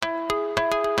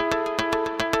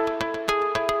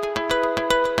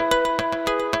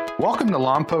Welcome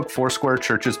to Lompoc Foursquare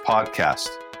Church's podcast.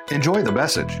 Enjoy the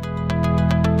message.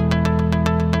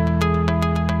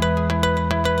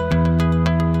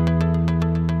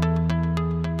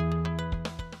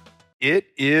 It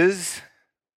is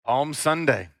Palm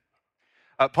Sunday.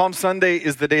 Palm Sunday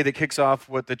is the day that kicks off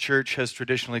what the church has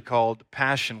traditionally called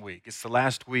Passion Week. It's the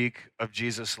last week of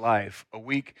Jesus' life, a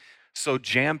week so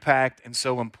jam-packed and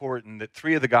so important that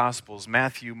three of the Gospels,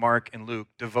 Matthew, Mark, and Luke,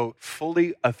 devote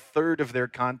fully a third of their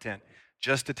content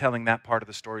just to telling that part of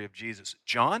the story of Jesus.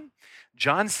 John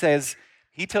says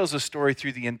he tells a story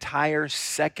through the entire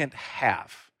second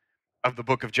half of the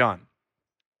book of John.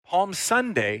 Palm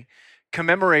Sunday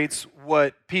commemorates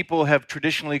what people have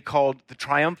traditionally called the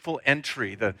triumphal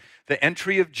entry, the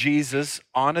entry of Jesus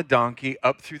on a donkey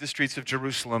up through the streets of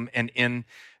Jerusalem and into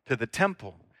the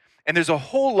temple. And there's a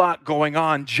whole lot going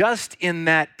on just in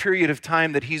that period of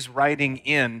time that he's writing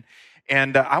in,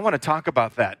 and I want to talk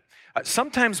about that.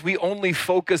 Sometimes we only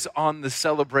focus on the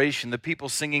celebration, the people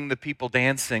singing, the people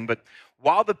dancing, but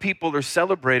while the people are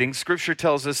celebrating, Scripture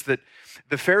tells us that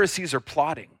the Pharisees are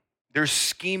plotting, they're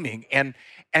scheming, and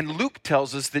Luke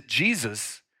tells us that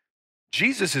Jesus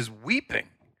is weeping.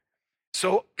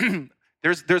 So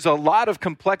there's a lot of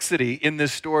complexity in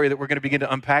this story that we're going to begin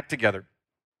to unpack together.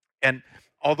 And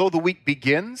although the week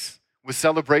begins with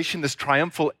celebration, this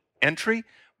triumphal entry,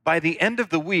 by the end of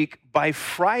the week, by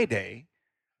Friday,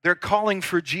 they're calling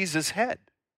for Jesus' head.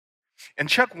 And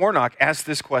Chuck Warnock asked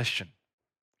this question.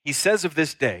 He says of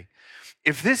this day,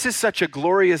 if this is such a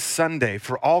glorious Sunday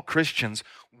for all Christians,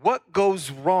 what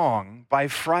goes wrong by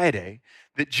Friday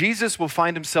that Jesus will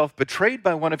find himself betrayed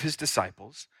by one of his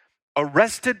disciples,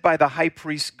 arrested by the high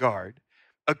priest's guard,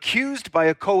 accused by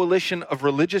a coalition of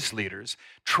religious leaders,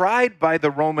 tried by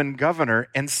the Roman governor,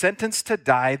 and sentenced to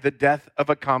die the death of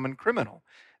a common criminal,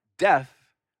 death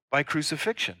by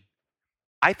crucifixion?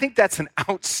 I think that's an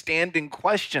outstanding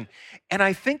question, and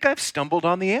I think I've stumbled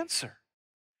on the answer.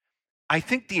 I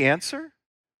think the answer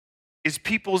is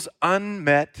people's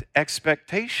unmet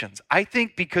expectations. I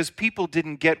think because people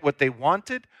didn't get what they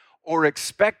wanted or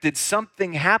expected,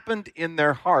 something happened in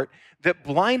their heart that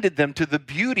blinded them to the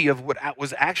beauty of what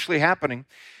was actually happening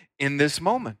in this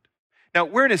moment. Now,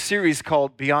 we're in a series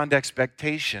called Beyond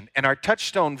Expectation, and our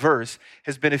touchstone verse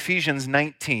has been Ephesians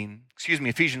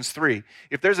 3.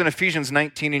 If there's an Ephesians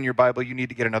 19 in your Bible, you need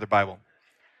to get another Bible.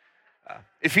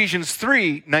 Ephesians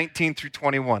 3, 19 through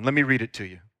 21. Let me read it to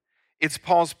you. It's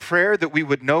Paul's prayer that we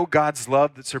would know God's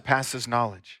love that surpasses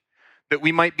knowledge, that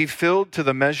we might be filled to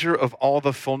the measure of all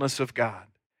the fullness of God.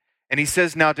 And he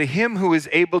says, now to him who is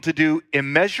able to do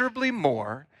immeasurably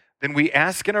more than we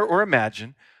ask or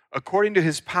imagine, according to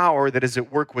his power that is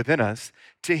at work within us,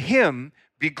 to him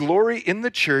be glory in the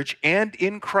church and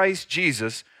in Christ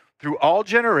Jesus through all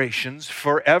generations,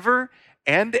 forever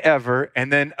and ever,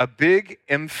 and then a big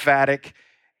emphatic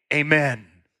amen.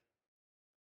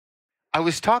 I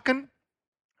was talking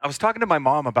to my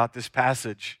mom about this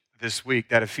passage this week,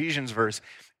 that Ephesians verse,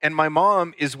 and my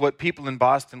mom is what people in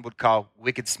Boston would call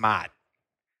wicked smart.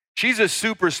 She's a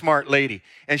super smart lady,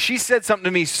 and she said something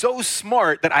to me so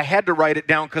smart that I had to write it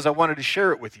down because I wanted to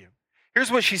share it with you. Here's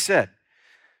what she said.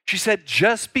 She said,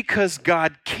 just because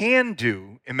God can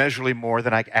do immeasurably more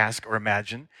than I ask or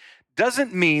imagine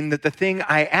doesn't mean that the thing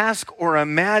I ask or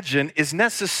imagine is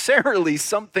necessarily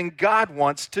something God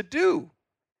wants to do.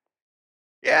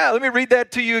 Yeah, let me read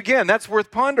that to you again. That's worth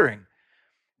pondering.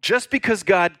 Just because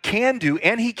God can do,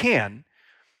 and he can,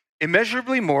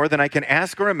 immeasurably more than I can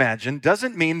ask or imagine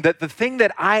doesn't mean that the thing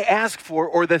that I ask for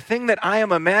or the thing that I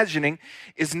am imagining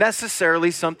is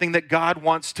necessarily something that God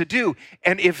wants to do.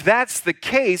 And if that's the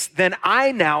case, then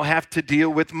I now have to deal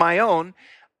with my own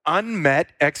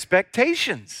unmet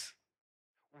expectations.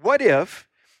 What if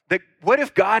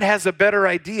God has a better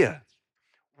idea?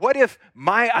 What if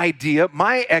my idea,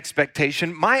 my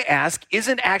expectation, my ask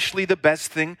isn't actually the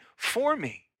best thing for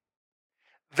me?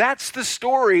 That's the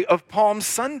story of Palm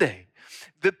Sunday.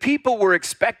 The people were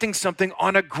expecting something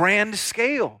on a grand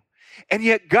scale. And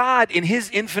yet God, in his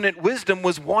infinite wisdom,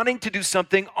 was wanting to do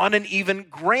something on an even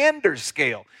grander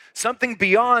scale, something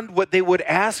beyond what they would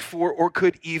ask for or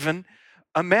could even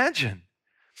imagine.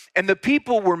 And the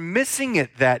people were missing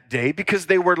it that day because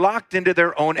they were locked into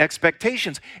their own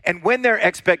expectations. And when their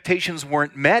expectations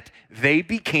weren't met, they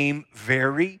became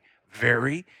very,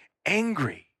 very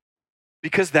angry.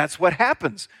 Because that's what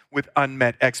happens with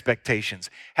unmet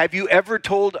expectations. Have you ever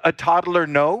told a toddler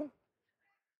no?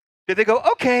 Did they go,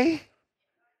 okay?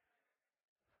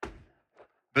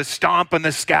 The stomp and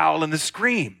the scowl and the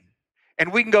scream.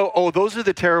 And we can go, oh, those are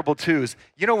the terrible twos.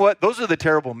 You know what? Those are the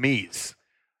terrible me's.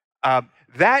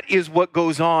 That is what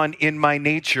goes on in my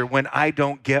nature when I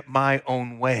don't get my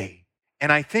own way.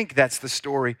 And I think that's the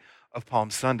story of Palm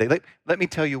Sunday. Let me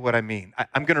tell you what I mean.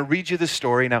 I'm going to read you the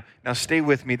story. Now stay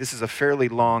with me. This is a fairly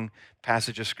long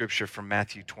passage of scripture from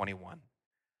Matthew 21.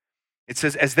 It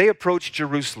says, as they approached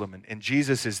Jerusalem, and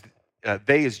Jesus is,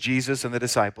 they is Jesus and the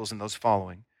disciples and those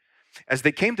following. As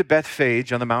they came to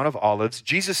Bethphage on the Mount of Olives,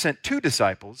 Jesus sent 2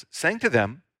 disciples, saying to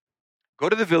them, go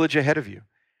to the village ahead of you.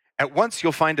 At once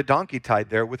you'll find a donkey tied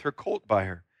there with her colt by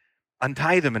her.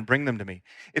 Untie them and bring them to me.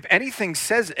 If anyone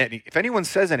says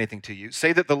anything to you,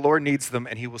 say that the Lord needs them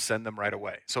and he will send them right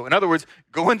away. So in other words,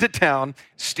 go into town,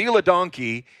 steal a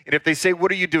donkey, and if they say,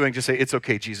 what are you doing? Just say, it's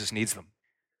okay, Jesus needs them.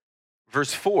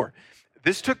 Verse 4,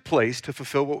 this took place to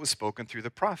fulfill what was spoken through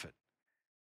the prophet.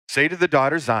 Say to the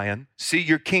daughter Zion, see,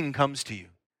 your king comes to you,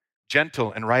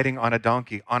 gentle and riding on a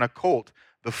donkey, on a colt,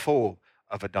 the foal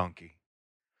of a donkey.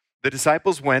 The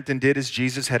disciples went and did as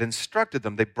Jesus had instructed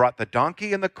them. They brought the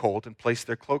donkey and the colt and placed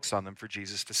their cloaks on them for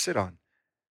Jesus to sit on.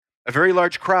 A very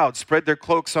large crowd spread their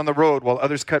cloaks on the road while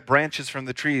others cut branches from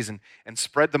the trees and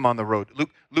spread them on the road.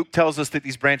 Luke tells us that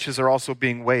these branches are also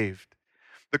being waved.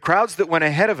 The crowds that went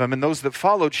ahead of him and those that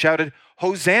followed shouted,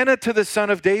 Hosanna to the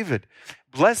Son of David.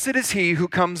 Blessed is he who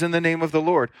comes in the name of the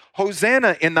Lord.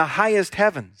 Hosanna in the highest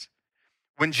heavens.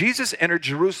 When Jesus entered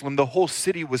Jerusalem, the whole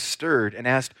city was stirred and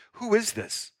asked, who is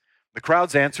this? The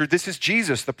crowds answered, this is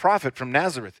Jesus, the prophet from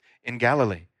Nazareth in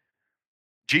Galilee.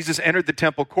 Jesus entered the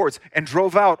temple courts and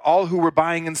drove out all who were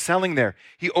buying and selling there.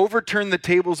 He overturned the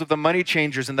tables of the money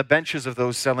changers and the benches of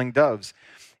those selling doves.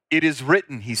 It is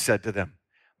written, he said to them,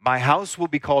 my house will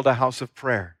be called a house of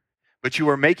prayer, but you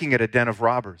are making it a den of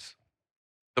robbers.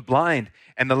 The blind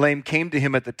and the lame came to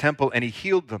him at the temple and he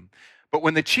healed them. But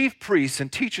when the chief priests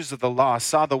and teachers of the law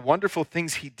saw the wonderful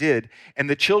things he did and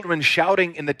the children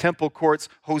shouting in the temple courts,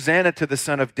 Hosanna to the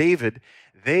Son of David,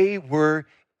 they were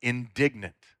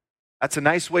indignant. That's a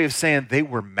nice way of saying they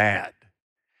were mad.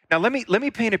 Now let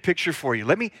me paint a picture for you.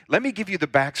 Let me give you the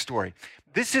backstory.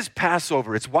 This is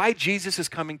Passover. It's why Jesus is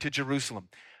coming to Jerusalem.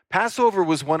 Passover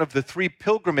was one of the 3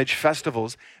 pilgrimage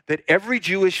festivals that every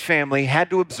Jewish family had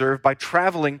to observe by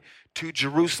traveling to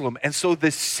Jerusalem. And so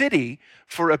the city,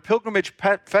 for a pilgrimage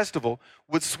festival,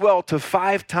 would swell to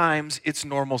 5 times its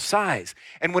normal size.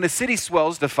 And when a city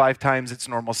swells to 5 times its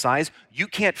normal size, you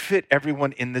can't fit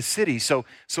everyone in the city. So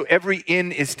every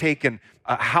inn is taken.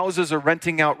 Houses are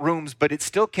renting out rooms, but it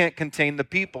still can't contain the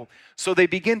people. So they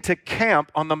begin to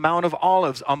camp on the Mount of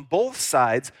Olives on both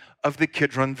sides of the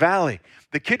Kidron Valley.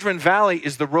 The Kidron Valley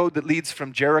is the road that leads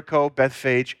from Jericho,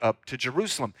 Bethphage, up to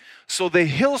Jerusalem. So the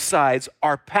hillsides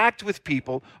are packed with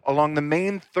people along the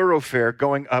main thoroughfare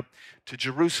going up to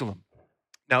Jerusalem.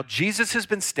 Now, Jesus has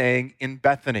been staying in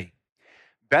Bethany.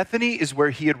 Bethany is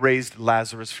where he had raised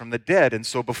Lazarus from the dead. And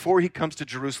so before he comes to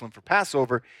Jerusalem for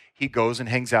Passover, he goes and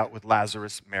hangs out with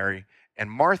Lazarus, Mary,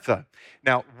 and Martha.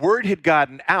 Now, word had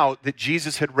gotten out that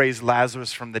Jesus had raised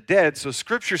Lazarus from the dead. So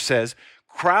scripture says,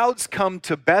 crowds come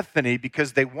to Bethany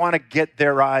because they want to get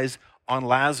their eyes on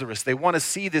Lazarus. They want to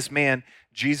see this man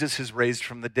Jesus has raised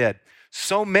from the dead.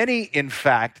 So many, in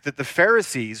fact, that the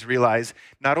Pharisees realize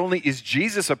not only is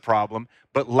Jesus a problem,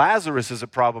 but Lazarus is a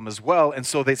problem as well. And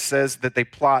so it says that they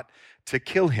plot to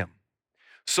kill him.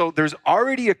 So there's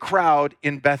already a crowd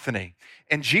in Bethany.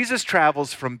 And Jesus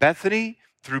travels from Bethany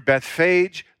through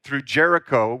Bethphage, through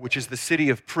Jericho, which is the city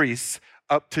of priests,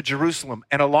 up to Jerusalem.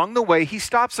 And along the way, he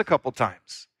stops a couple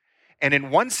times. And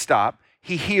in one stop,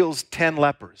 he heals 10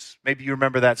 lepers. Maybe you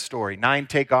remember that story. 9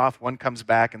 take off, 1 comes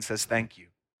back and says, thank you.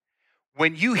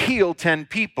 When you heal 10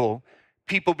 people,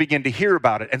 people begin to hear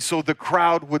about it. And so the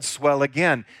crowd would swell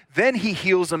again. Then he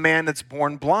heals a man that's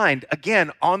born blind,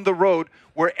 again, on the road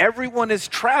where everyone is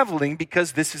traveling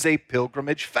because this is a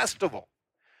pilgrimage festival.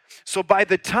 So by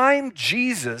the time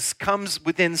Jesus comes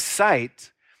within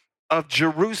sight of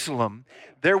Jerusalem,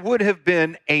 there would have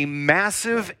been a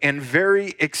massive and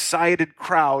very excited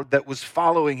crowd that was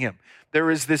following him.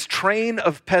 There is this train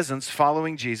of peasants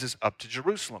following Jesus up to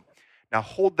Jerusalem. Now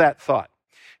hold that thought.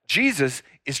 Jesus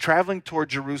is traveling toward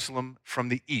Jerusalem from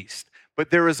the east, but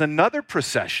there is another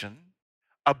procession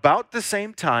about the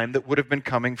same time that would have been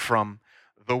coming from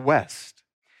the west.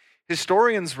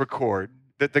 Historians record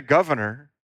that the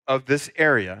governor of this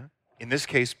area, in this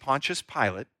case Pontius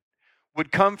Pilate,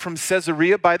 would come from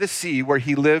Caesarea by the sea, where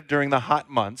he lived during the hot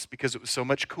months because it was so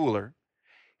much cooler.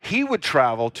 He would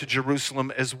travel to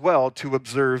Jerusalem as well to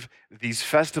observe these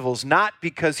festivals, not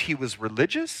because he was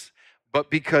religious, but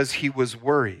because he was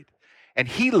worried. And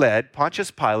he led,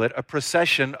 Pontius Pilate, a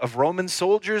procession of Roman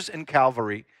soldiers and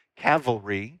cavalry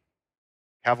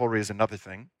is another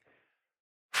thing,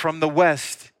 from the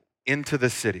west into the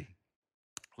city.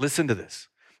 Listen to this.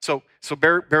 So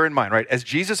bear in mind, right? As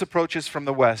Jesus approaches from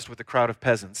the west with a crowd of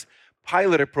peasants,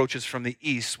 Pilate approaches from the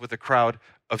east with a crowd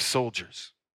of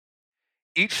soldiers.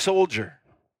 Each soldier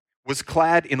was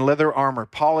clad in leather armor,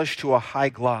 polished to a high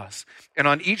gloss, and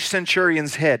on each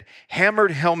centurion's head,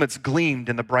 hammered helmets gleamed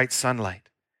in the bright sunlight.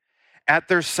 At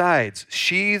their sides,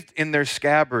 sheathed in their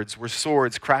scabbards, were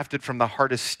swords crafted from the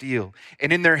hardest steel,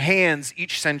 and in their hands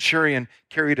each centurion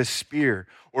carried a spear,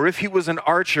 or if he was an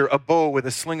archer, a bow with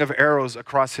a sling of arrows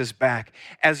across his back,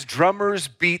 as drummers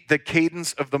beat the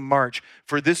cadence of the march,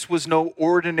 for this was no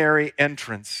ordinary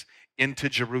entrance into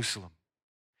Jerusalem.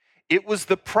 It was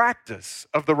the practice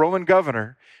of the Roman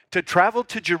governor to travel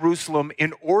to Jerusalem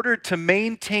in order to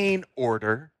maintain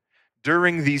order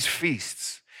during these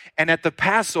feasts. And at the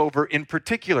Passover in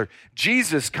particular,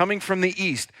 Jesus coming from the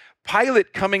east,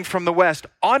 Pilate coming from the west,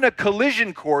 on a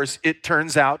collision course, it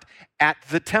turns out, at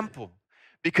the temple.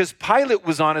 Because Pilate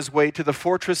was on his way to the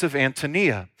fortress of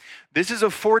Antonia. This is a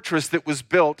fortress that was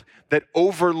built that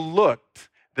overlooked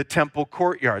the temple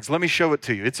courtyards. Let me show it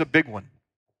to you. It's a big one.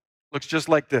 Looks just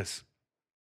like this.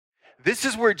 This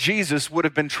is where Jesus would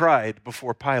have been tried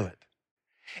before Pilate.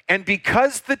 And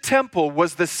because the temple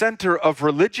was the center of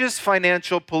religious,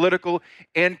 financial, political,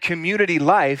 and community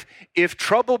life, if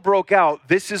trouble broke out,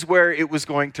 this is where it was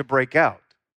going to break out.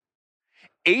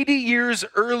 80 years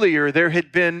earlier, there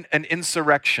had been an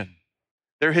insurrection.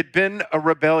 There had been a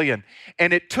rebellion.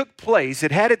 And it took place,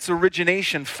 it had its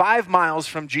origination 5 miles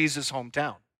from Jesus'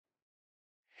 hometown.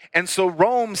 And so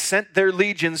Rome sent their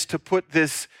legions to put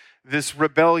this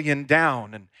rebellion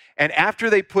down. And after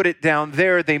they put it down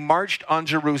there, they marched on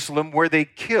Jerusalem, where they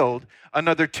killed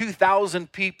another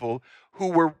 2,000 people who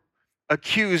were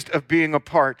accused of being a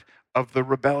part of the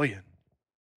rebellion.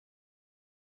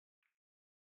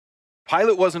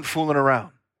 Pilate wasn't fooling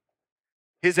around.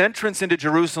 His entrance into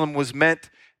Jerusalem was meant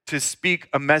to speak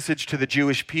a message to the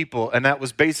Jewish people, and that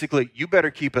was basically, you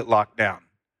better keep it locked down.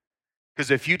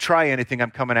 Because if you try anything,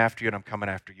 I'm coming after you, and I'm coming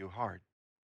after you hard.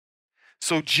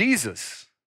 So Jesus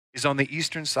is on the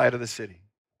eastern side of the city.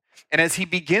 And as he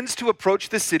begins to approach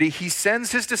the city, he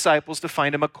sends his disciples to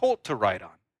find him a colt to ride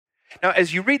on. Now,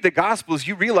 as you read the Gospels,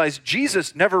 you realize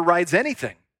Jesus never rides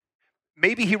anything.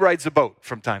 Maybe he rides a boat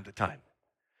from time to time.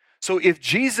 So if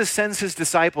Jesus sends his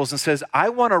disciples and says, I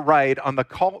want to ride on the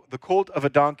colt of a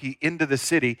donkey into the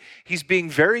city, he's being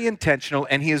very intentional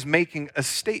and he is making a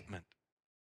statement.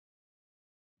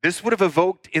 This would have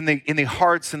evoked in the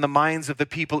hearts and the minds of the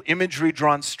people imagery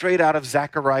drawn straight out of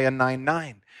Zechariah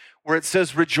 9:9, where it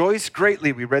says, rejoice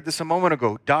greatly. We read this a moment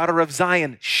ago. Daughter of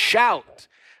Zion, shout.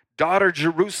 Daughter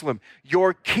Jerusalem,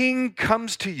 your king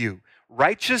comes to you,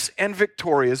 righteous and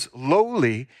victorious,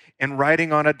 lowly and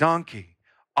riding on a donkey,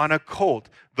 on a colt,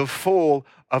 the foal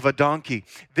of a donkey.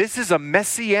 This is a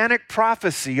messianic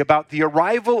prophecy about the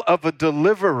arrival of a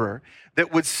deliverer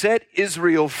that would set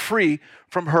Israel free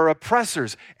from her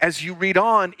oppressors. As you read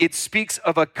on, it speaks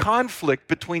of a conflict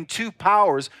between two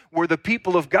powers where the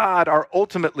people of God are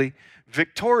ultimately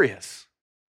victorious.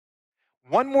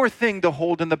 One more thing to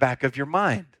hold in the back of your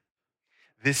mind.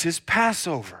 This is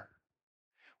Passover.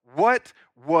 What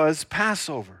was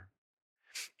Passover?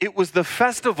 It was the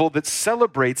festival that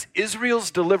celebrates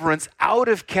Israel's deliverance out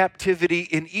of captivity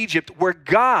in Egypt, where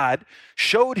God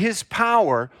showed his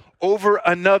power over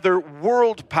another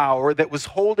world power that was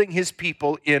holding his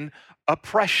people in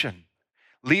oppression,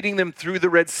 leading them through the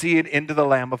Red Sea and into the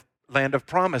land of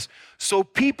promise. So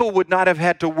people would not have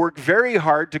had to work very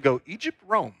hard to go Egypt,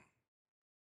 Rome,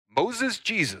 Moses,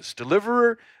 Jesus,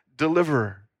 deliverer.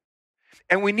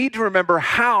 And we need to remember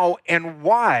how and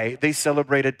why they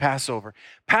celebrated Passover.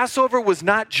 Passover was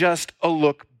not just a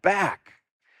look back.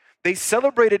 They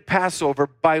celebrated Passover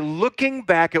by looking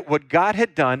back at what God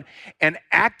had done and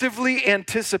actively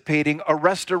anticipating a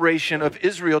restoration of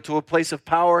Israel to a place of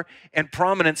power and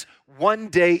prominence one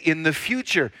day in the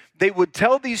future. They would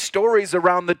tell these stories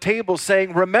around the table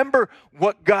saying, remember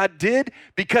what God did,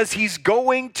 because he's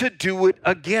going to do it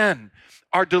again.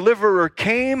 Our deliverer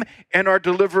came and our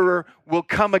deliverer will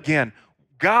come again.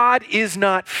 God is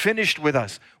not finished with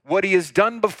us. What he has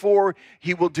done before,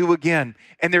 he will do again.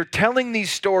 And they're telling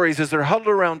these stories as they're huddled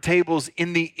around tables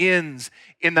in the inns,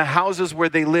 in the houses where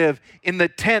they live, in the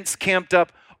tents camped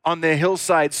up on the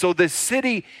hillside. So the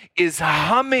city is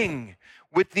humming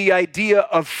with the idea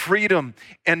of freedom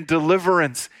and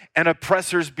deliverance and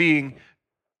oppressors being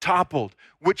toppled,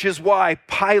 which is why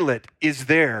Pilate is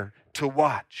there to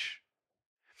watch.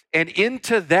 And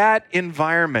into that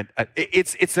environment,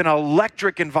 it's an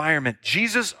electric environment.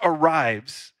 Jesus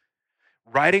arrives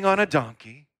riding on a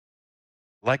donkey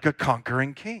like a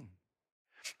conquering king.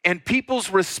 And people's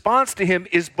response to him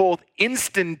is both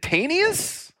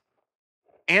instantaneous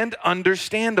and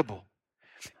understandable.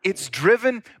 It's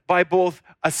driven by both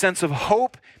a sense of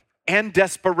hope and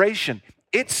desperation.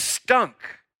 It stunk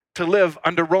to live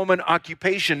under Roman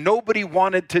occupation. Nobody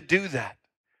wanted to do that.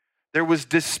 There was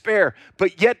despair,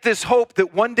 but yet this hope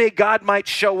that one day God might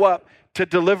show up to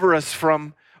deliver us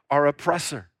from our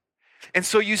oppressor. And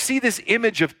so you see this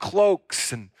image of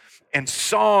cloaks and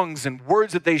songs and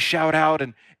words that they shout out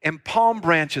and palm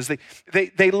branches.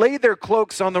 They lay their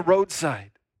cloaks on the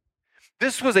roadside.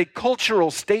 This was a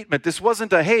cultural statement. This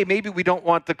wasn't a, hey, maybe we don't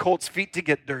want the colt's feet to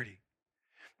get dirty.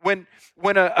 When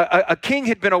a king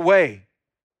had been away,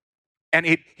 and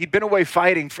he'd been away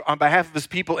fighting on behalf of his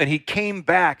people, and he came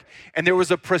back, and there was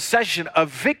a procession, a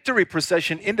victory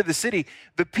procession into the city.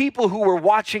 The people who were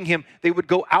watching him, they would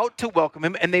go out to welcome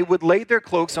him, and they would lay their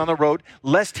cloaks on the road,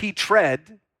 lest he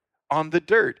tread on the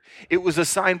dirt. It was a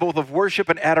sign both of worship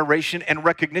and adoration and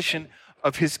recognition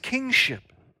of his kingship.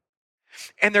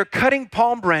 And they're cutting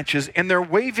palm branches, and they're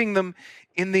waving them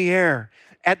in the air.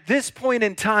 At this point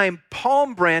in time,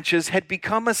 palm branches had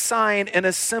become a sign and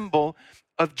a symbol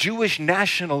of Jewish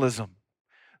nationalism.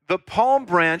 The palm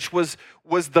branch was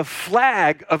the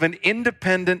flag of an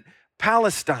independent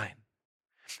Palestine.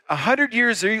 100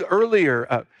 years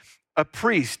earlier, a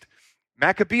priest,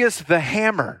 Maccabeus the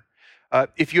Hammer,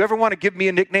 if you ever want to give me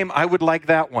a nickname, I would like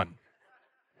that one.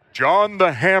 John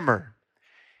the Hammer.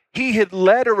 He had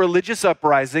led a religious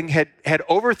uprising, had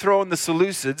overthrown the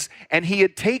Seleucids, and he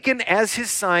had taken as his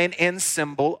sign and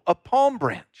symbol a palm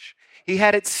branch. He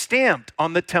had it stamped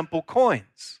on the temple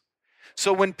coins.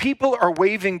 So when people are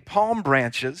waving palm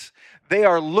branches, they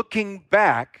are looking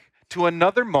back to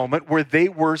another moment where they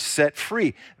were set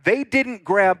free. They didn't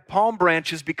grab palm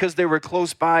branches because they were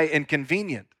close by and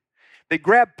convenient. They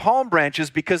grabbed palm branches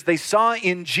because they saw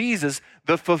in Jesus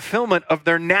the fulfillment of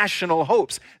their national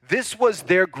hopes. This was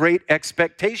their great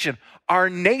expectation. Our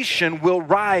nation will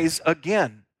rise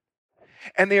again.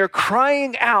 And they are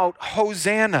crying out,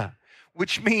 Hosanna,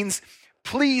 which means,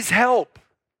 please help.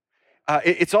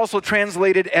 It's also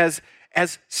translated as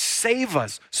save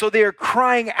us. So they are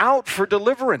crying out for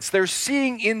deliverance. They're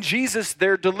seeing in Jesus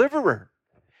their deliverer.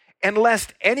 And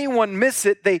lest anyone miss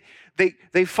it,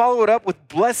 they follow it up with,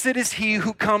 blessed is he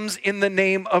who comes in the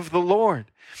name of the Lord.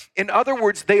 In other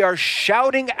words, they are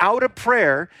shouting out a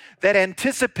prayer that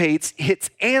anticipates its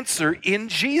answer in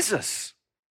Jesus.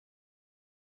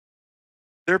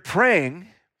 They're praying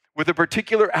with a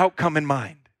particular outcome in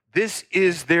mind. This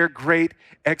is their great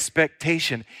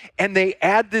expectation. And they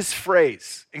add this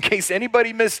phrase, in case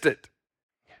anybody missed it,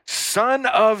 Son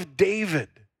of David,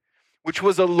 which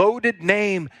was a loaded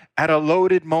name at a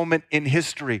loaded moment in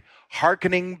history,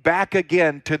 hearkening back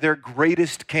again to their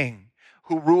greatest king,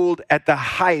 who ruled at the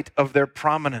height of their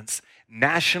prominence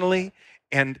nationally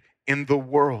and in the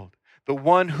world, the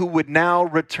one who would now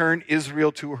return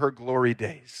Israel to her glory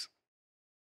days.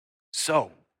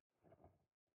 So,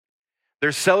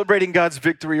 they're celebrating God's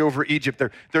victory over Egypt.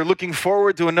 They're looking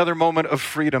forward to another moment of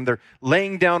freedom. They're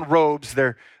laying down robes.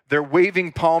 They're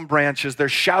waving palm branches. They're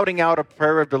shouting out a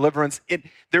prayer of deliverance.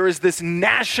 There is this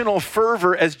national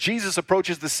fervor as Jesus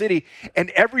approaches the city, and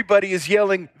everybody is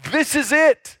yelling, this is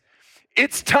it.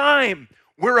 It's time.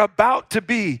 We're about to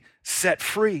be set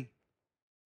free.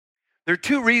 There are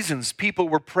two reasons people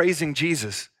were praising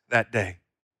Jesus that day.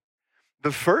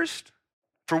 The first,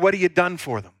 for what he had done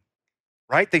for them.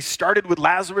 Right? They started with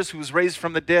Lazarus, who was raised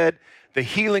from the dead, the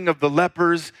healing of the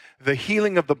lepers, the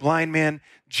healing of the blind man.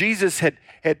 Jesus had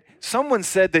someone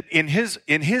said that in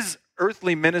his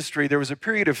earthly ministry, there was a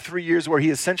period of 3 years where he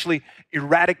essentially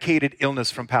eradicated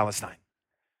illness from Palestine.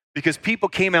 Because people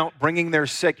came out bringing their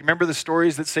sick. Remember the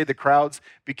stories that say the crowds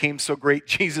became so great,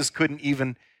 Jesus couldn't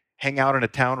even hang out in a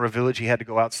town or a village. He had to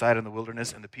go outside in the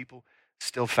wilderness, and the people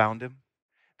still found him.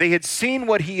 They had seen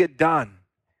what he had done.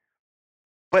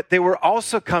 But they were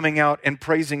also coming out and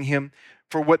praising him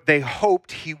for what they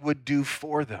hoped he would do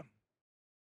for them.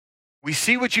 We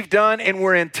see what you've done, and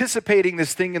we're anticipating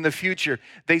this thing in the future.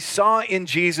 They saw in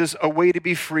Jesus a way to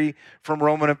be free from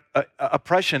Roman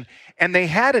oppression, and they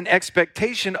had an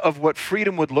expectation of what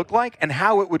freedom would look like and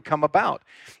how it would come about.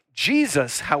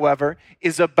 Jesus, however,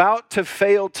 is about to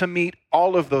fail to meet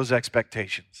all of those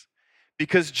expectations.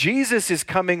 Because Jesus is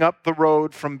coming up the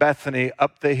road from Bethany,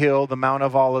 up the hill, the Mount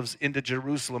of Olives, into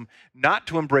Jerusalem, not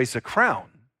to embrace a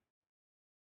crown,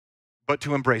 but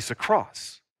to embrace a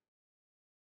cross.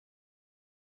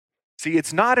 See,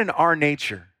 it's not in our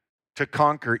nature to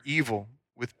conquer evil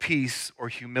with peace or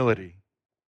humility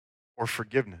or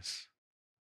forgiveness,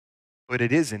 but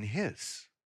it is in his,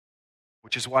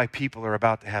 which is why people are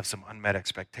about to have some unmet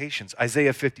expectations.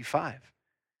 Isaiah 55.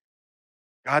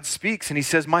 God speaks and he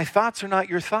says, my thoughts are not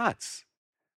your thoughts,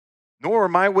 nor are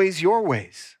my ways your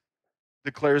ways.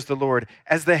 declares the Lord.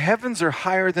 As the heavens are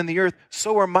higher than the earth,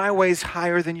 so are my ways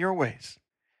higher than your ways,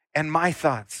 and my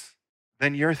thoughts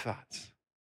than your thoughts.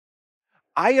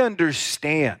 I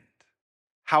understand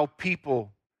how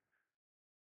people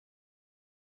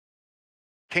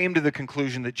came to the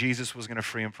conclusion that Jesus was going to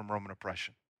free him from Roman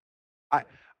oppression.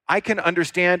 I can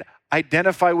understand,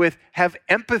 identify with, have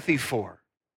empathy for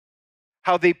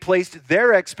how they placed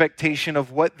their expectation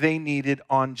of what they needed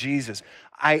on Jesus.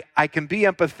 I can be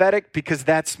empathetic because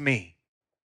that's me.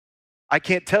 I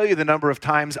can't tell you the number of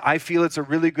times I feel it's a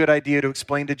really good idea to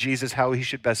explain to Jesus how he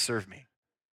should best serve me.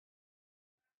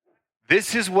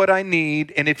 This is what I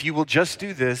need, and if you will just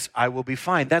do this, I will be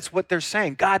fine. That's what they're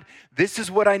saying. God, this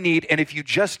is what I need, and if you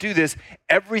just do this,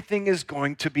 everything is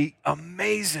going to be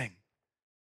amazing.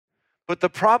 But the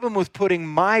problem with putting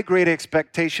my great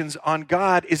expectations on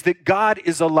God is that God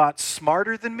is a lot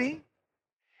smarter than me,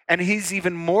 and he's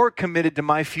even more committed to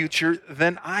my future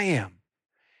than I am.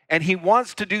 And he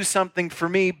wants to do something for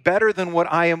me better than what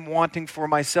I am wanting for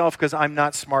myself because I'm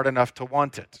not smart enough to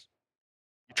want it.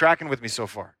 You tracking with me so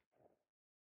far?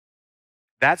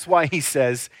 That's why he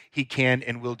says he can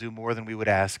and will do more than we would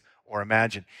ask or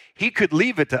imagine. He could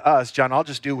leave it to us, John, I'll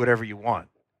just do whatever you want.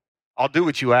 I'll do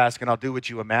what you ask and I'll do what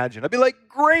you imagine. I'd be like,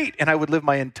 great. And I would live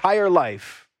my entire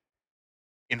life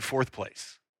in 4th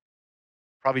place,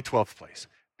 probably 12th place,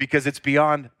 because it's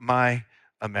beyond my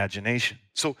imagination.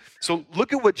 So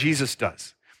look at what Jesus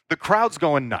does. The crowd's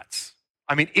going nuts.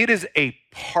 I mean, it is a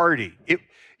party.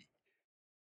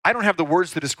 I don't have the words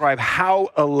to describe how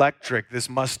electric this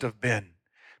must have been.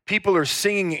 People are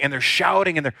singing and they're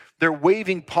shouting and they're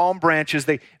waving palm branches.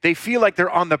 They feel like they're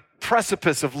on the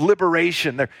precipice of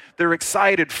liberation. They're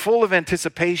excited, full of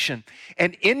anticipation.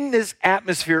 And in this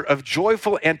atmosphere of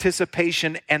joyful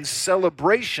anticipation and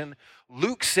celebration,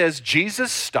 Luke says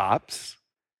Jesus stops,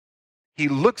 he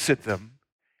looks at them,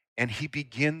 and he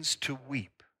begins to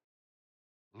weep.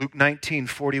 Luke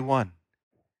 19:41.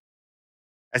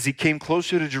 As he came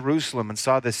closer to Jerusalem and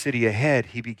saw the city ahead,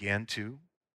 he began to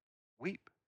weep.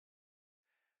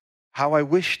 How I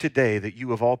wish today that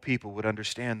you of all people would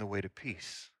understand the way to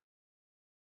peace.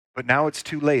 But now it's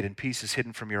too late and peace is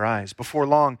hidden from your eyes. Before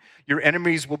long, your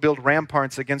enemies will build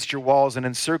ramparts against your walls and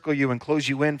encircle you and close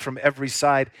you in from every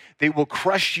side. They will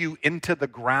crush you into the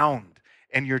ground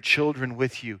and your children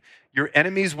with you. Your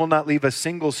enemies will not leave a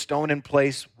single stone in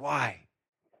place. Why?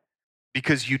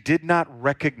 Because you did not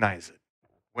recognize it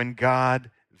when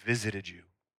God visited you.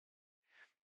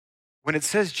 When it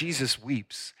says Jesus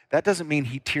weeps, that doesn't mean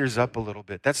he tears up a little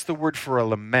bit. That's the word for a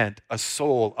lament, a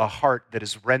soul, a heart that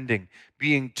is rending,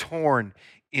 being torn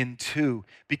in two,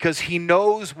 because he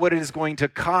knows what it is going to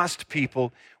cost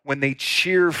people when they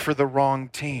cheer for the wrong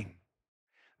team.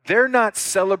 They're not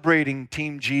celebrating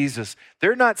Team Jesus.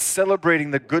 They're not celebrating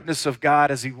the goodness of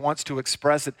God as he wants to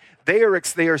express it. They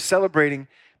are celebrating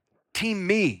Team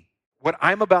me, what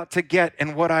I'm about to get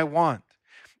and what I want.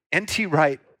 N.T.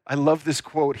 Wright, I love this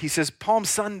quote. He says, Palm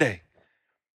Sunday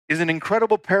is an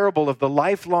incredible parable of the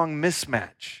lifelong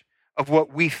mismatch of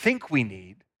what we think we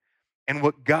need and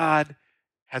what God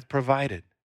has provided.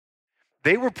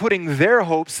 They were putting their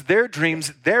hopes, their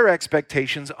dreams, their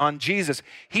expectations on Jesus.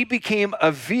 He became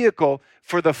a vehicle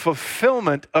for the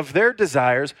fulfillment of their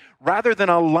desires rather than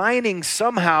aligning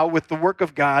somehow with the work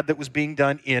of God that was being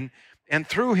done in and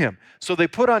through him. So they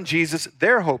put on Jesus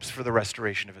their hopes for the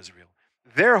restoration of Israel,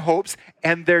 their hopes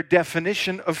and their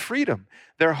definition of freedom,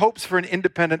 their hopes for an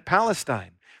independent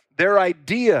Palestine, their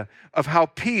idea of how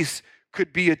peace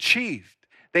could be achieved.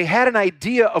 They had an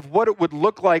idea of what it would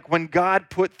look like when God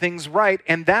put things right,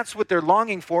 and that's what they're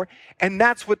longing for, and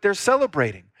that's what they're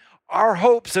celebrating. Our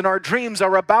hopes and our dreams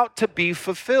are about to be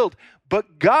fulfilled,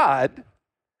 but God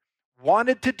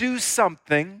wanted to do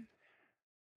something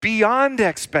beyond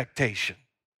expectation.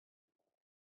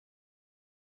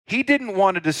 He didn't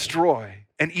want to destroy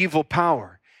an evil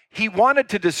power. He wanted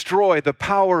to destroy the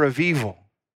power of evil.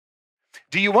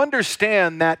 Do you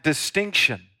understand that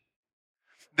distinction?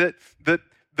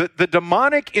 The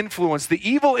demonic influence, the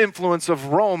evil influence of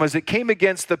Rome as it came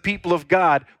against the people of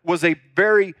God was a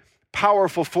very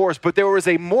powerful force, but there was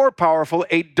a more powerful,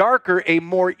 a darker, a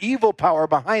more evil power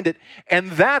behind it,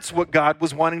 and that's what God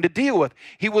was wanting to deal with.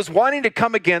 He was wanting to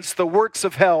come against the works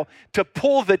of hell to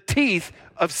pull the teeth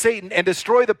of Satan and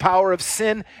destroy the power of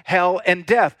sin, hell, and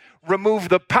death. Remove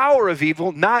the power of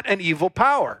evil, not an evil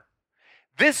power.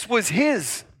 This was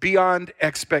his beyond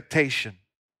expectation.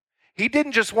 He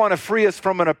didn't just want to free us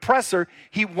from an oppressor,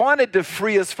 he wanted to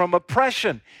free us from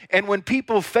oppression. And when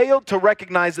people failed to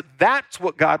recognize that that's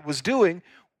what God was doing,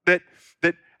 that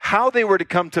how they were to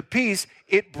come to peace,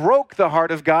 it broke the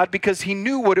heart of God because he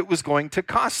knew what it was going to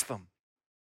cost them.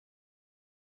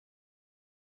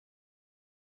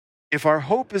 If our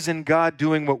hope is in God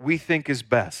doing what we think is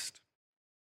best,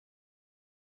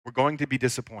 we're going to be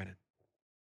disappointed.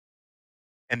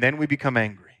 And then we become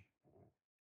angry.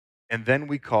 And then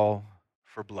we call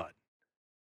for blood.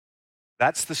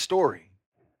 That's the story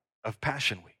of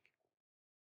Passion Week.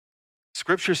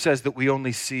 Scripture says that we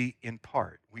only see in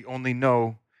part. We only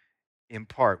know in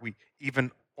part. We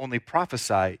even only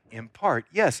prophesy in part.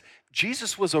 Yes,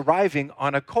 Jesus was arriving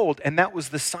on a colt, and that was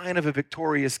the sign of a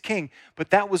victorious king, but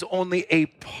that was only a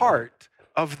part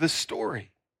of the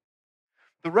story.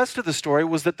 The rest of the story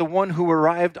was that the one who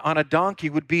arrived on a donkey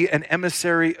would be an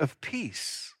emissary of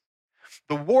peace.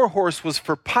 The war horse was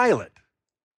for Pilate.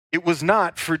 It was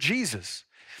not for Jesus.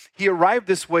 He arrived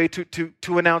this way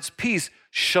to announce peace,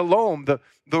 shalom,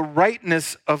 the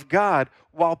rightness of God,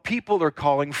 while people are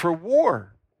calling for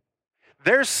war.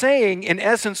 They're saying, in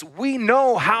essence, we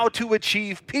know how to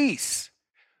achieve peace.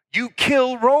 You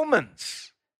kill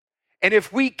Romans. And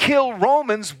if we kill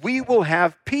Romans, we will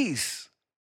have peace.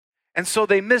 And so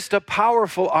they missed a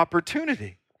powerful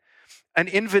opportunity, an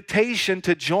invitation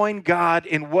to join God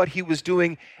in what he was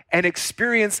doing and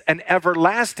experience an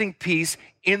everlasting peace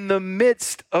in the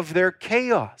midst of their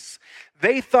chaos.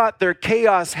 They thought their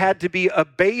chaos had to be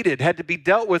abated, had to be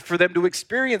dealt with for them to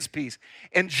experience peace.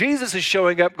 And Jesus is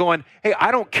showing up going, hey,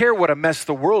 I don't care what a mess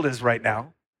the world is right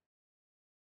now.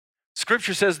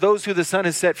 Scripture says those who the Son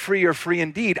has set free are free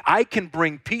indeed. I can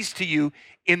bring peace to you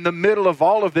in the middle of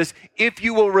all of this if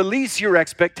you will release your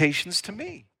expectations to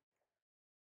me.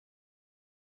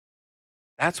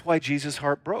 That's why Jesus'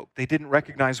 heart broke. They didn't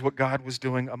recognize what God was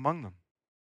doing among them.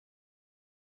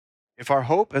 If our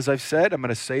hope, as I've said, I'm going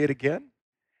to say it again,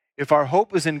 if our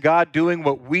hope is in God doing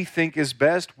what we think is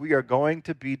best, we are going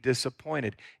to be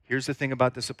disappointed. Here's the thing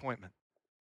about disappointment.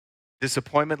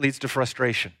 Disappointment leads to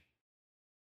frustration.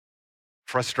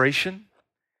 Frustration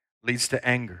leads to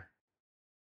anger.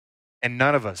 And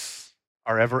none of us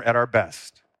are ever at our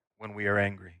best when we are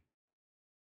angry.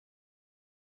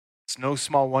 It's no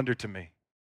small wonder to me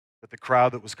that the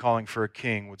crowd that was calling for a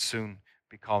king would soon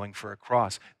be calling for a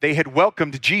cross. They had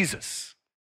welcomed Jesus.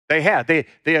 They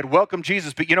had welcomed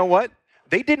Jesus, but you know what?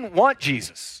 They didn't want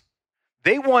Jesus.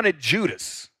 They wanted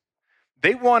Judas.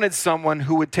 They wanted someone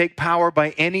who would take power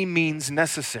by any means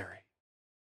necessary.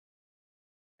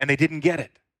 And they didn't get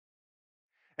it.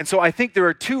 And so I think there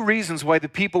are two reasons why the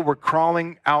people were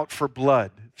crawling out for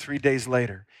blood 3 days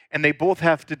later. And they both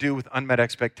have to do with unmet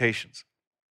expectations.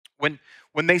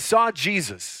 When they saw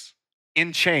Jesus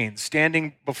in chains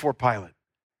standing before Pilate,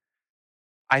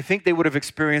 I think they would have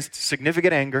experienced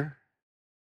significant anger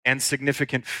and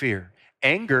significant fear.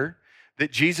 Anger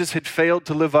that Jesus had failed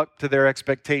to live up to their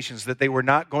expectations, that they were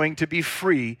not going to be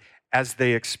free as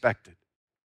they expected.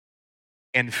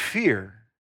 And fear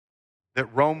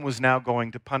that Rome was now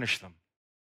going to punish them.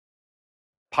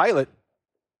 Pilate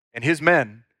and his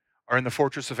men are in the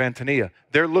fortress of Antonia.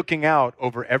 They're looking out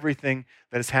over everything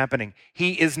that is happening.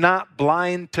 He is not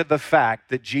blind to the fact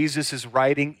that Jesus is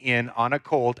riding in on a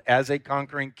colt as a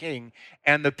conquering king,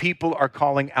 and the people are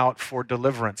calling out for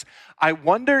deliverance. I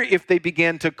wonder if they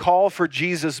began to call for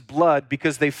Jesus' blood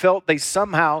because they felt they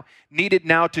somehow needed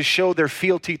now to show their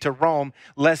fealty to Rome,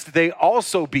 lest they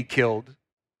also be killed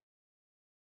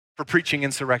for preaching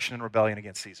insurrection and rebellion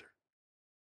against Caesar.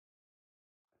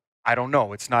 I don't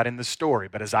know. It's not in the story.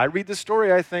 But as I read the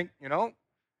story, I think,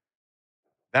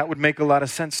 that would make a lot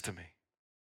of sense to me.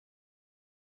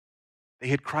 They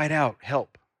had cried out,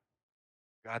 help.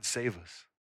 God save us.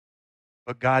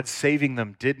 But God saving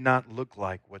them did not look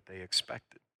like what they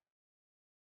expected.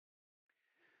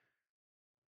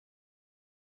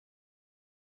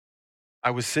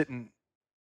 I was sitting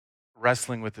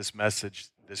wrestling with this message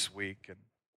this week, and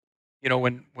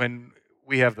when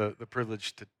we have the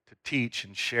privilege to teach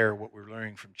and share what we're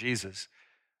learning from Jesus,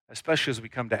 especially as we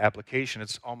come to application,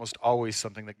 it's almost always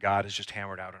something that God has just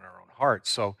hammered out in our own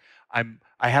hearts. So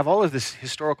I have all of this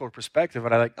historical perspective,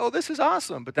 and I like, oh, this is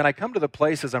awesome. But then I come to the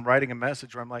place as I'm writing a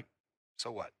message where I'm like,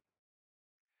 so what?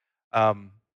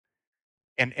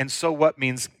 And so what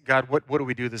means, God, what do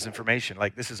we do with this information?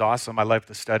 Like, this is awesome. I love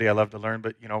to study. I love to learn.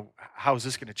 But, how is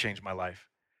this going to change my life?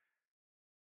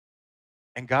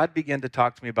 And God began to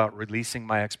talk to me about releasing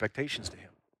my expectations to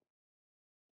him.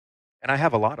 And I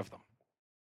have a lot of them.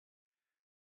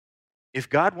 If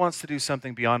God wants to do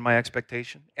something beyond my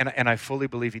expectation, and I fully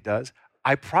believe he does,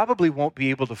 I probably won't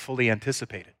be able to fully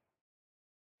anticipate it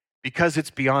because it's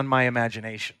beyond my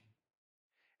imagination.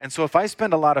 And so if I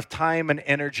spend a lot of time and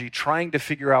energy trying to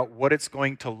figure out what it's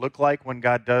going to look like when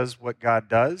God does what God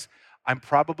does, I'm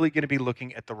probably going to be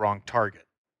looking at the wrong target.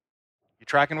 You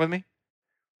tracking with me?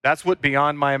 That's what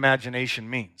beyond my imagination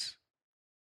means.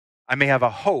 I may have a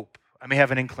hope, I may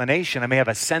have an inclination, I may have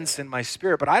a sense in my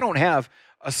spirit, but I don't have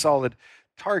a solid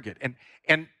target.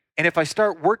 And if I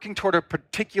start working toward a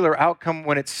particular outcome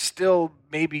when it's still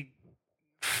maybe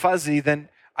fuzzy, then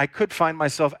I could find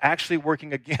myself actually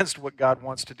working against what God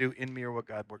wants to do in me or what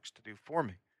God works to do for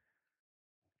me,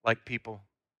 like people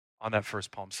on that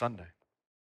first Palm Sunday.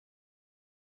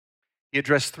 He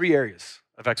addressed 3 areas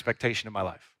of expectation in my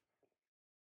life.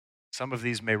 Some of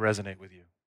these may resonate with you.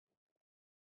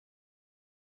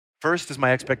 First is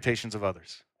my expectations of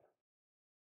others.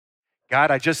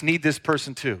 God, I just need this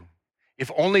person too.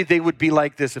 If only they would be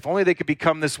like this. If only they could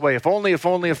become this way. If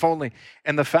only.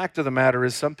 And the fact of the matter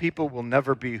is some people will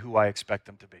never be who I expect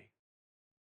them to be.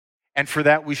 And for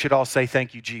that, we should all say,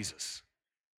 thank you, Jesus.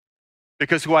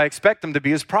 Because who I expect them to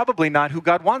be is probably not who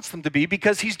God wants them to be,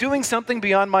 because he's doing something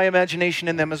beyond my imagination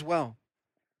in them as well.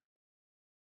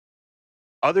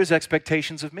 Others'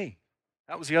 expectations of me.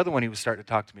 That was the other one he was starting to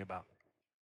talk to me about.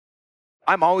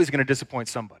 I'm always going to disappoint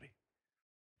somebody.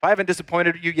 If I haven't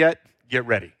disappointed you yet, get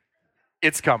ready.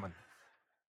 It's coming.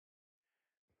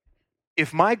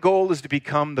 If my goal is to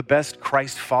become the best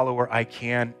Christ follower I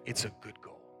can, it's a good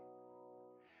goal.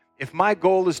 If my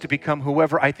goal is to become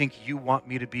whoever I think you want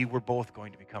me to be, we're both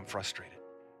going to become frustrated.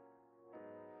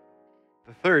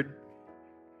 The third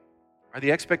are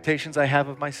the expectations I have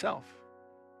of myself.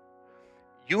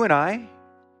 You and I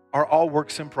are all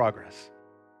works in progress.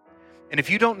 And if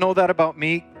you don't know that about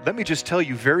me, let me just tell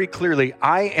you very clearly,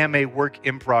 I am a work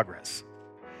in progress.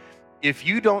 If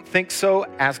you don't think so,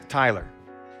 ask Tyler.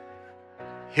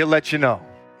 He'll let you know.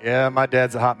 Yeah, my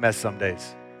dad's a hot mess some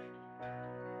days.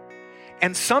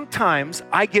 And sometimes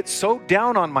I get so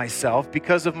down on myself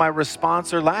because of my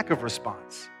response or lack of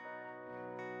response.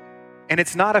 And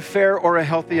it's not a fair or a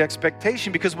healthy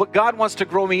expectation, because what God wants to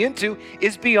grow me into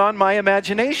is beyond my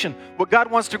imagination. What God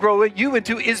wants to grow you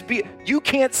into is you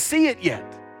can't see it yet.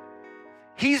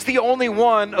 He's the only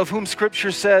one of whom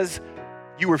Scripture says,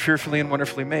 you were fearfully and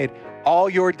wonderfully made. All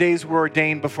your days were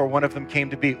ordained before one of them came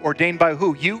to be. Ordained by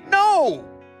who? You? No!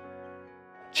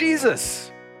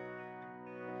 Jesus.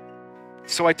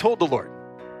 So I told the Lord,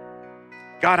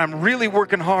 God, I'm really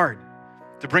working hard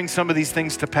to bring some of these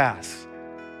things to pass.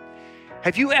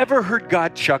 Have you ever heard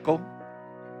God chuckle?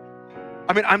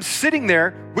 I mean, I'm sitting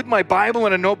there with my Bible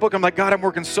and a notebook. I'm like, God, I'm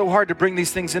working so hard to bring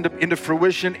these things into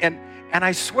fruition. And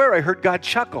I swear I heard God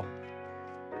chuckle.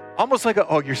 Almost like,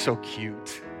 oh, you're so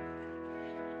cute.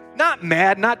 Not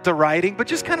mad, not deriding, but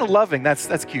just kind of loving.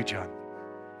 That's cute, John.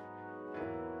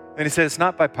 And he said, it's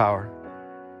not by power.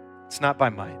 It's not by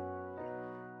might.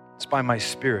 It's by my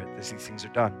Spirit that these things are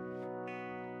done.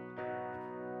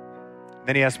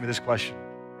 Then he asked me this question.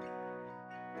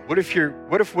 What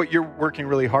if what you're working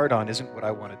really hard on isn't what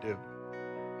I want to do?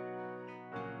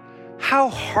 How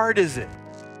hard is it?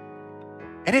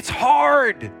 And it's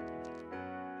hard.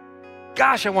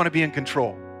 Gosh, I want to be in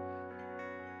control.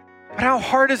 But how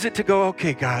hard is it to go,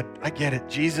 okay, God, I get it.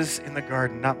 Jesus in the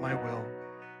garden, not my will,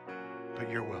 but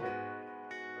your will.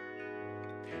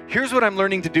 Here's what I'm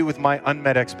learning to do with my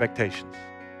unmet expectations.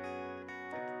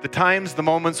 The times, the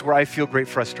moments where I feel great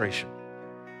frustration.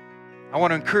 I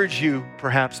want to encourage you,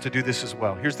 perhaps, to do this as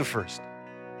well. Here's the first.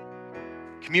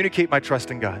 Communicate my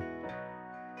trust in God.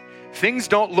 Things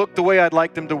don't look the way I'd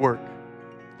like them to work.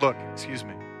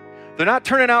 They're not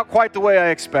turning out quite the way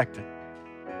I expected.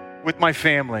 With my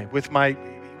family, with my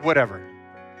whatever.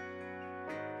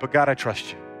 But God, I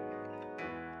trust you.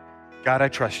 God, I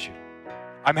trust you.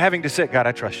 I'm having to say, God,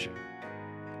 I trust you.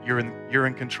 You're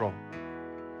in control.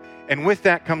 And with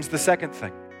that comes the second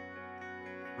thing.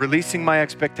 Releasing my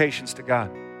expectations to God.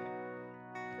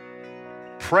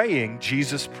 Praying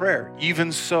Jesus' prayer.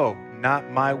 Even so,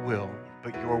 not my will,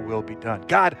 but your will be done.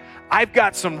 God, I've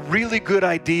got some really good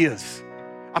ideas.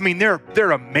 I mean,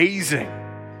 they're amazing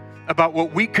about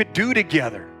what we could do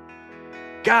together.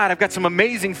 God, I've got some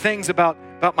amazing things about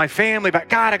my family.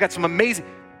 God, I got some amazing.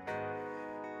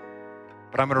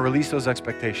 But I'm going to release those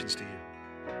expectations to you.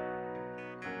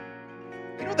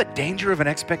 You know the danger of an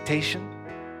expectation?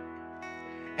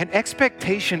 An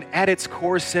expectation at its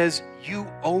core says, you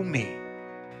owe me.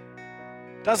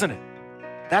 Doesn't it?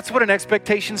 That's what an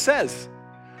expectation says.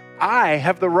 I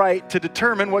have the right to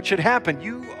determine what should happen.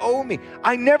 You owe me.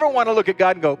 I never want to look at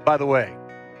God and go, by the way,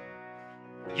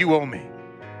 you owe me.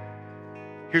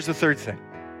 Here's the third thing,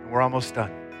 and we're almost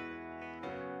done.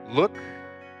 Look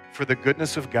for the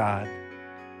goodness of God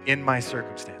in my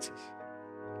circumstances.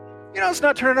 You know, it's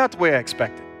not turning out the way I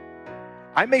expected.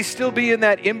 I may still be in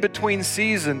that in-between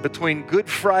season between Good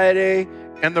Friday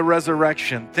and the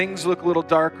resurrection. Things look a little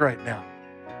dark right now.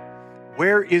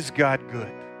 Where is God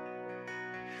good?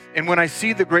 And when I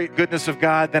see the great goodness of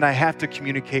God, then I have to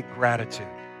communicate gratitude.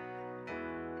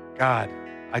 God,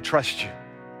 I trust you.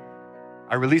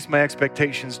 I release my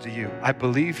expectations to you. I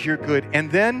believe you're good.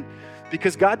 And then,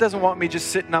 because God doesn't want me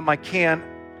just sitting on my can,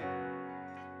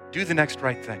 do the next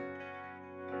right thing.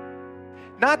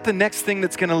 Not the next thing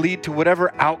that's going to lead to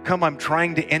whatever outcome I'm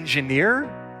trying to engineer,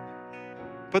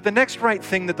 but the next right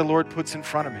thing that the Lord puts in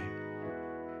front of me.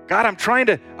 God, I'm trying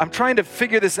to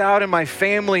figure this out in my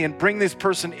family and bring this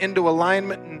person into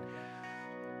alignment. And,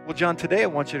 well, John, today I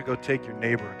want you to go take your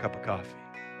neighbor a cup of coffee.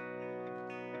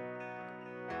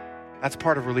 That's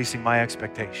part of releasing my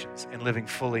expectations and living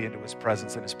fully into his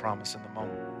presence and his promise in the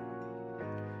moment.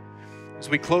 As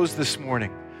we close this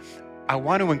morning, I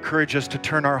want to encourage us to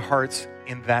turn our hearts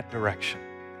in that direction.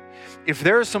 If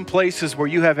there are some places where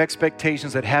you have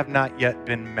expectations that have not yet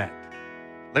been met,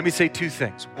 let me say two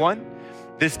things. One,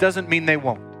 this doesn't mean they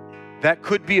won't. That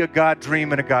could be a God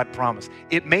dream and a God promise.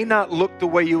 It may not look the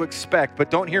way you expect,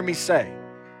 but don't hear me say,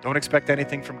 don't expect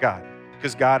anything from God,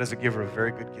 because God is a giver of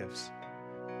very good gifts.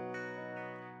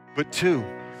 But two,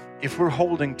 if we're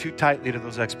holding too tightly to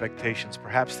those expectations,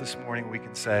 perhaps this morning we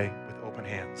can say with open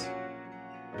hands,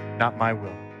 not my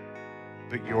will,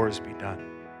 but yours be done.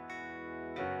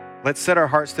 Let's set our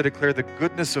hearts to declare the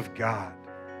goodness of God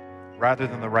rather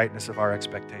than the rightness of our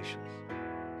expectations.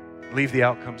 Leave the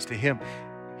outcomes to him.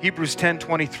 Hebrews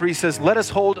 10:23 says, let us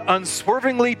hold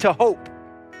unswervingly to hope,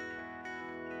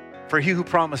 for he who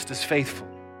promised is faithful.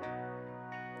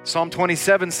 Psalm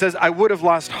 27 says, I would have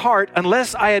lost heart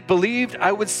unless I had believed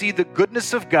I would see the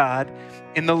goodness of God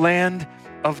in the land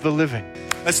of the living.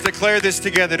 Let's declare this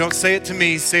together. Don't say it to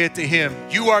me, say it to him.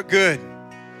 You are good.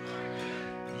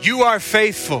 You are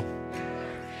faithful.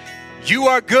 You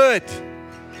are good.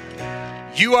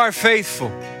 You are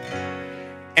faithful.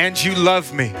 And you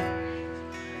love me.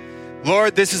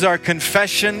 Lord, this is our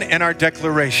confession and our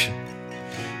declaration.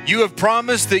 You have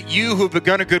promised that you who have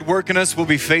begun a good work in us will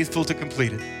be faithful to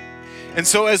complete it. And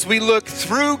so as we look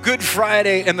through Good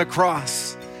Friday and the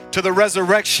cross to the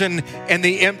resurrection and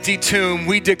the empty tomb,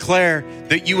 we declare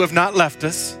that you have not left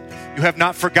us, you have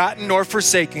not forgotten nor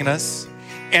forsaken us,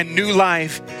 and new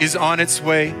life is on its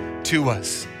way to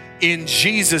us. In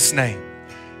Jesus' name.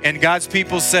 And God's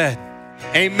people said,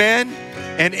 amen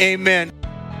and amen.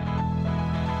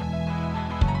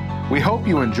 We hope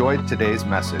you enjoyed today's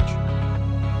message.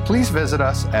 Please visit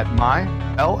us at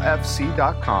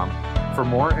mylfc.com for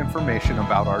more information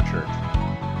about our church.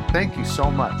 Thank you so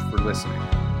much for listening.